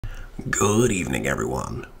Good evening,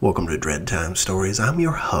 everyone. Welcome to Dread Time Stories. I'm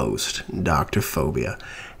your host, Dr. Phobia,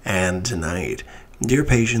 and tonight, dear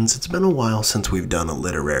patients, it's been a while since we've done a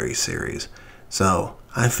literary series, so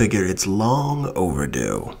I figured it's long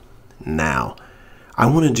overdue. Now, I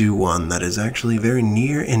want to do one that is actually very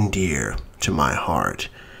near and dear to my heart.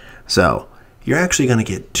 So, you're actually going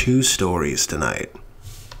to get two stories tonight,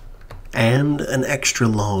 and an extra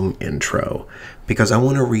long intro, because I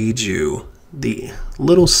want to read you the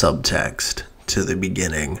little subtext to the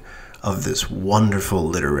beginning of this wonderful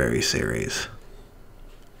literary series.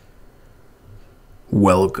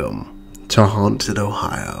 Welcome to Haunted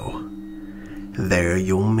Ohio. There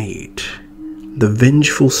you'll meet the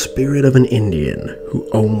vengeful spirit of an Indian who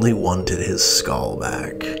only wanted his skull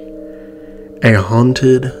back, a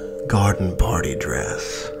haunted garden party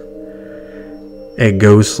dress, a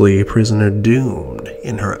ghostly prisoner doomed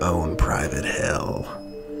in her own private hell,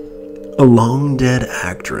 a long-dead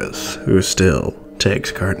actress who still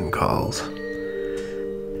takes curtain calls,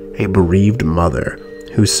 a bereaved mother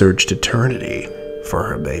who searched eternity for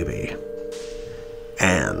her baby,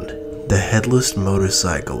 and the headless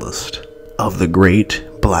motorcyclist of the Great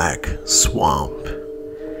Black Swamp.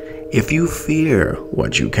 If you fear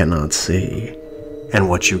what you cannot see and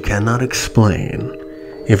what you cannot explain,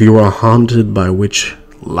 if you are haunted by which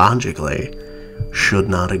logically should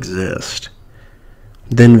not exist,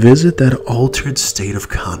 then visit that altered state of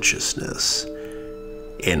consciousness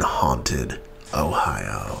in Haunted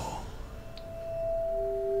Ohio.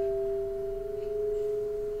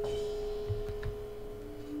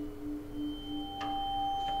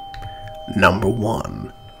 Number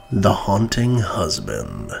 1. The Haunting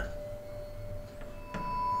Husband.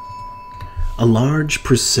 A large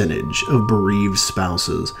percentage of bereaved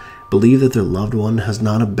spouses believe that their loved one has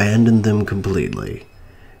not abandoned them completely.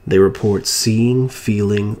 They report seeing,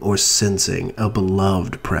 feeling, or sensing a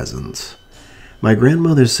beloved presence. My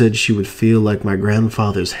grandmother said she would feel like my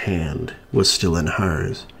grandfather's hand was still in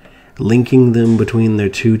hers, linking them between their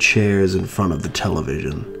two chairs in front of the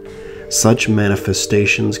television. Such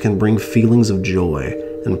manifestations can bring feelings of joy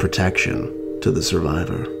and protection to the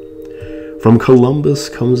survivor. From Columbus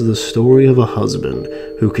comes the story of a husband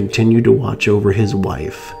who continued to watch over his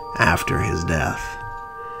wife after his death.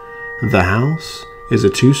 The house is a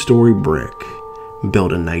 2-story brick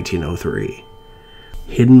built in 1903,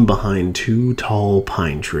 hidden behind 2 tall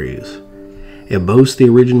pine trees. It boasts the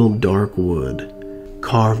original dark wood,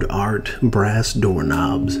 carved art, brass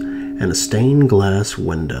doorknobs, and a stained glass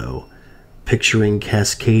window, picturing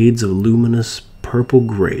cascades of luminous purple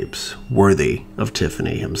grapes worthy of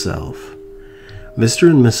Tiffany himself. Mr.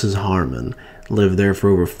 and Mrs. Harmon lived there for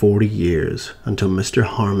over 40 years until Mr.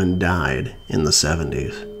 Harmon died in the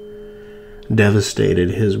 70s. Devastated,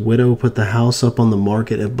 his widow put the house up on the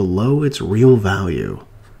market at below its real value.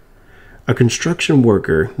 A construction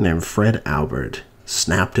worker named Fred Albert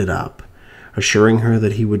snapped it up, assuring her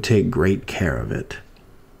that he would take great care of it.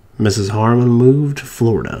 Mrs. Harmon moved to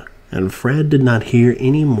Florida, and Fred did not hear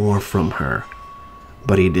any more from her,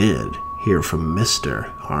 but he did hear from Mr.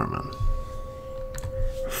 Harmon.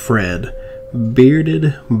 Fred,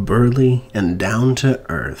 bearded, burly, and down to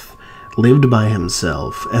earth, lived by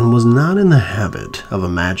himself and was not in the habit of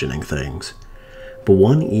imagining things. But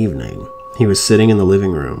one evening, he was sitting in the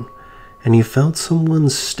living room, and he felt someone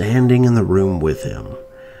standing in the room with him.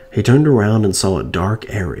 He turned around and saw a dark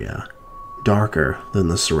area, darker than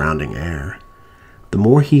the surrounding air. The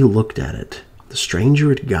more he looked at it, the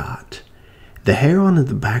stranger it got. The hair on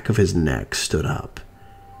the back of his neck stood up,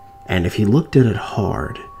 and if he looked at it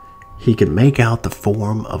hard, he could make out the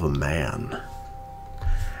form of a man.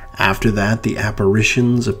 After that, the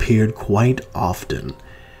apparitions appeared quite often.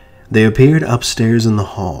 They appeared upstairs in the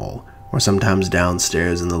hall, or sometimes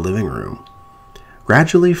downstairs in the living room.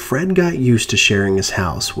 Gradually, Fred got used to sharing his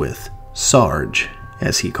house with Sarge,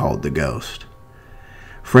 as he called the ghost.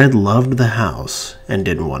 Fred loved the house and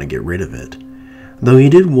didn't want to get rid of it, though he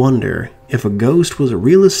did wonder if a ghost was a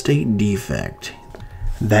real estate defect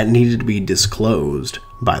that needed to be disclosed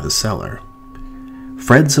by the seller.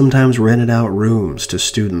 Fred sometimes rented out rooms to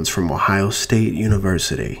students from Ohio State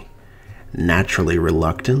University. Naturally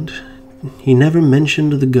reluctant, he never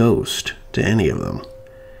mentioned the ghost to any of them.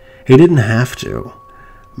 He didn't have to.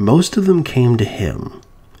 Most of them came to him,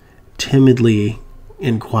 timidly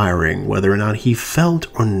inquiring whether or not he felt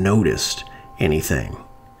or noticed anything.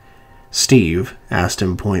 Steve asked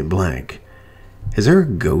him point blank, "Is there a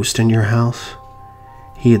ghost in your house?"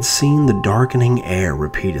 He had seen the darkening air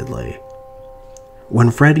repeatedly. When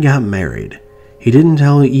Fred got married, he didn't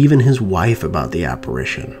tell even his wife about the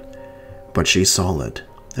apparition, but she saw it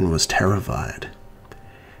and was terrified.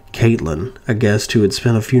 Caitlin, a guest who had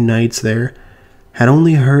spent a few nights there, had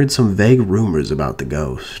only heard some vague rumors about the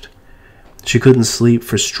ghost. She couldn't sleep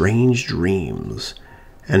for strange dreams,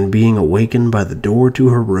 and being awakened by the door to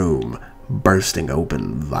her room bursting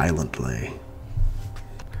open violently.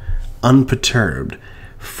 Unperturbed,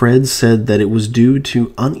 Fred said that it was due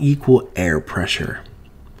to unequal air pressure.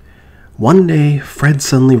 One day, Fred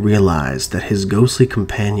suddenly realized that his ghostly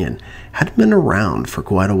companion hadn't been around for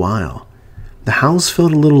quite a while. The house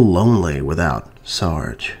felt a little lonely without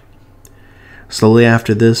Sarge. Slowly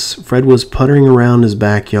after this, Fred was puttering around his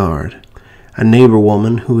backyard. A neighbor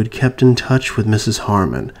woman who had kept in touch with Mrs.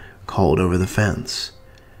 Harmon called over the fence.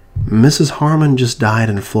 Mrs. Harmon just died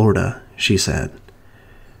in Florida, she said.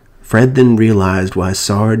 Fred then realized why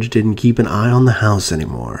Sarge didn't keep an eye on the house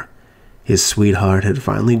anymore. His sweetheart had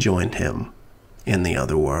finally joined him in the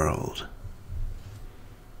other world.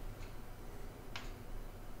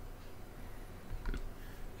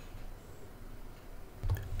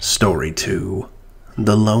 Story 2.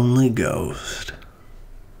 The Lonely Ghost.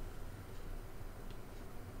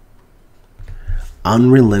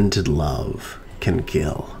 Unrelented love can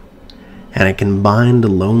kill, and it can bind a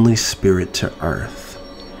lonely spirit to earth.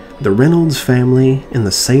 The Reynolds family in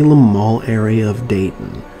the Salem Mall area of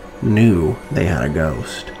Dayton knew they had a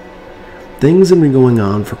ghost. Things had been going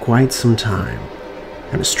on for quite some time,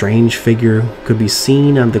 and a strange figure could be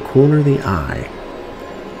seen out of the corner of the eye,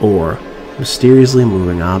 or mysteriously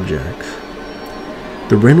moving objects.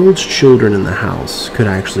 The Reynolds children in the house could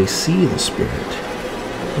actually see the spirit.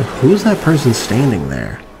 "Who's that person standing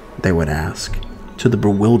there?" they would ask, to the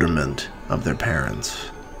bewilderment of their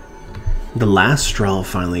parents. The last straw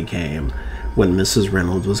finally came when Mrs.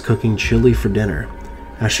 Reynolds was cooking chili for dinner.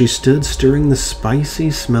 As she stood stirring the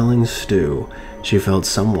spicy-smelling stew, she felt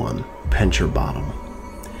someone pinch her bottom.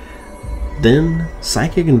 Then,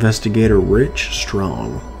 psychic investigator Rich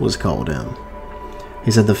Strong was called in.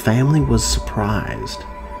 He said the family was surprised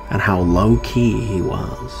at how low-key he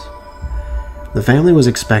was. The family was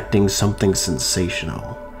expecting something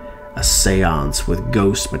sensational, a seance with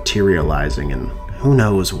ghosts materializing and who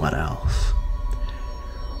knows what else.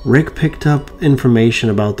 Rick picked up information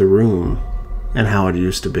about the room and how it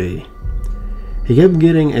used to be. He kept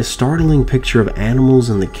getting a startling picture of animals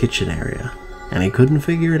in the kitchen area, and he couldn't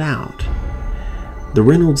figure it out. The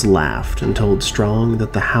Reynolds laughed and told Strong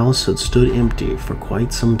that the house had stood empty for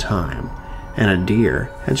quite some time, and a deer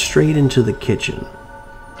had strayed into the kitchen.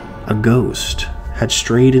 A ghost had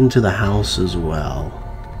strayed into the house as well.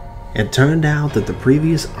 It turned out that the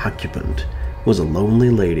previous occupant was a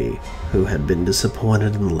lonely lady who had been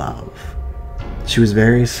disappointed in love. She was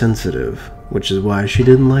very sensitive, which is why she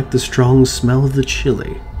didn't like the strong smell of the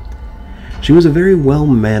chili. She was a very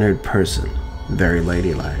well-mannered person, very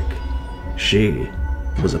ladylike. She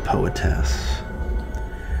was a poetess.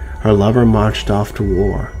 Her lover marched off to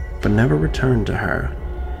war, but never returned to her.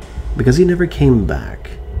 Because he never came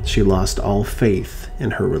back, she lost all faith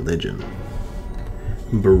in her religion.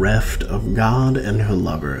 Bereft of God and her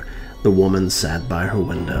lover, the woman sat by her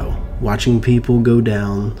window, watching people go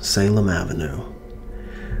down Salem Avenue.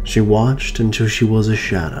 She watched until she was a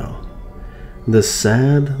shadow. The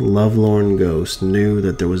sad, lovelorn ghost knew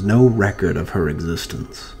that there was no record of her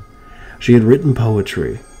existence. She had written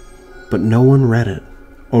poetry, but no one read it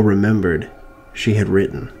or remembered she had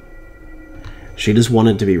written. She just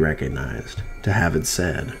wanted to be recognized, to have it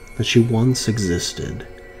said that she once existed.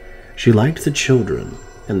 She liked the children,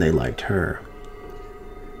 and they liked her.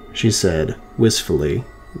 She said, wistfully,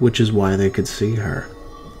 which is why they could see her.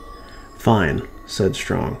 "Fine," said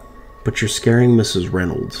Strong, "but you're scaring Mrs.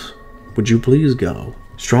 Reynolds. Would you please go?"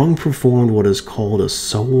 Strong performed what is called a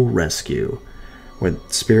soul rescue, where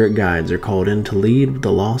spirit guides are called in to lead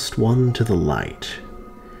the lost one to the light.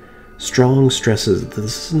 Strong stresses that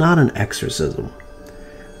this is not an exorcism.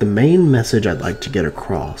 The main message I'd like to get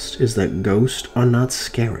across is that ghosts are not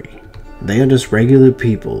scary. They are just regular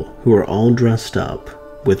people who are all dressed up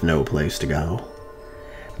with no place to go.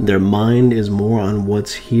 Their mind is more on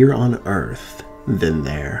what's here on earth than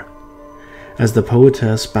there. As the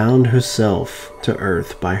poetess bound herself to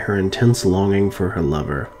earth by her intense longing for her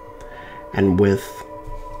lover,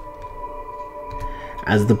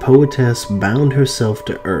 As the poetess bound herself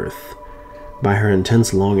to earth by her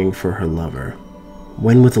intense longing for her lover,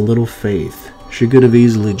 when with a little faith she could have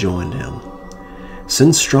easily joined him.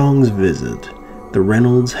 Since Strong's visit, the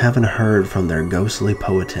Reynolds haven't heard from their ghostly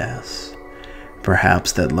poetess.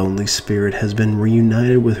 Perhaps that lonely spirit has been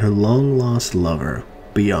reunited with her long-lost lover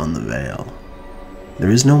beyond the veil. There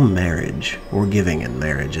is no marriage or giving in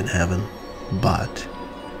marriage in heaven, but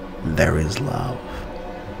there is love.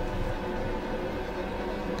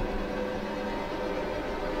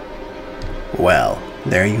 Well,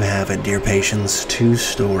 there you have it, dear patients. 2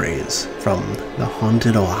 stories from the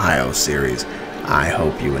Haunted Ohio series. I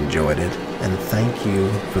hope you enjoyed it, and thank you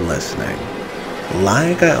for listening.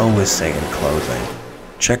 Like I always say in closing,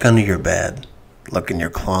 check under your bed, look in your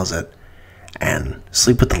closet, and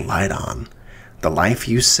sleep with the light on. The life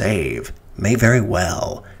you save may very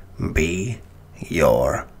well be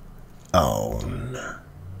your own.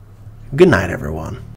 Good night, everyone.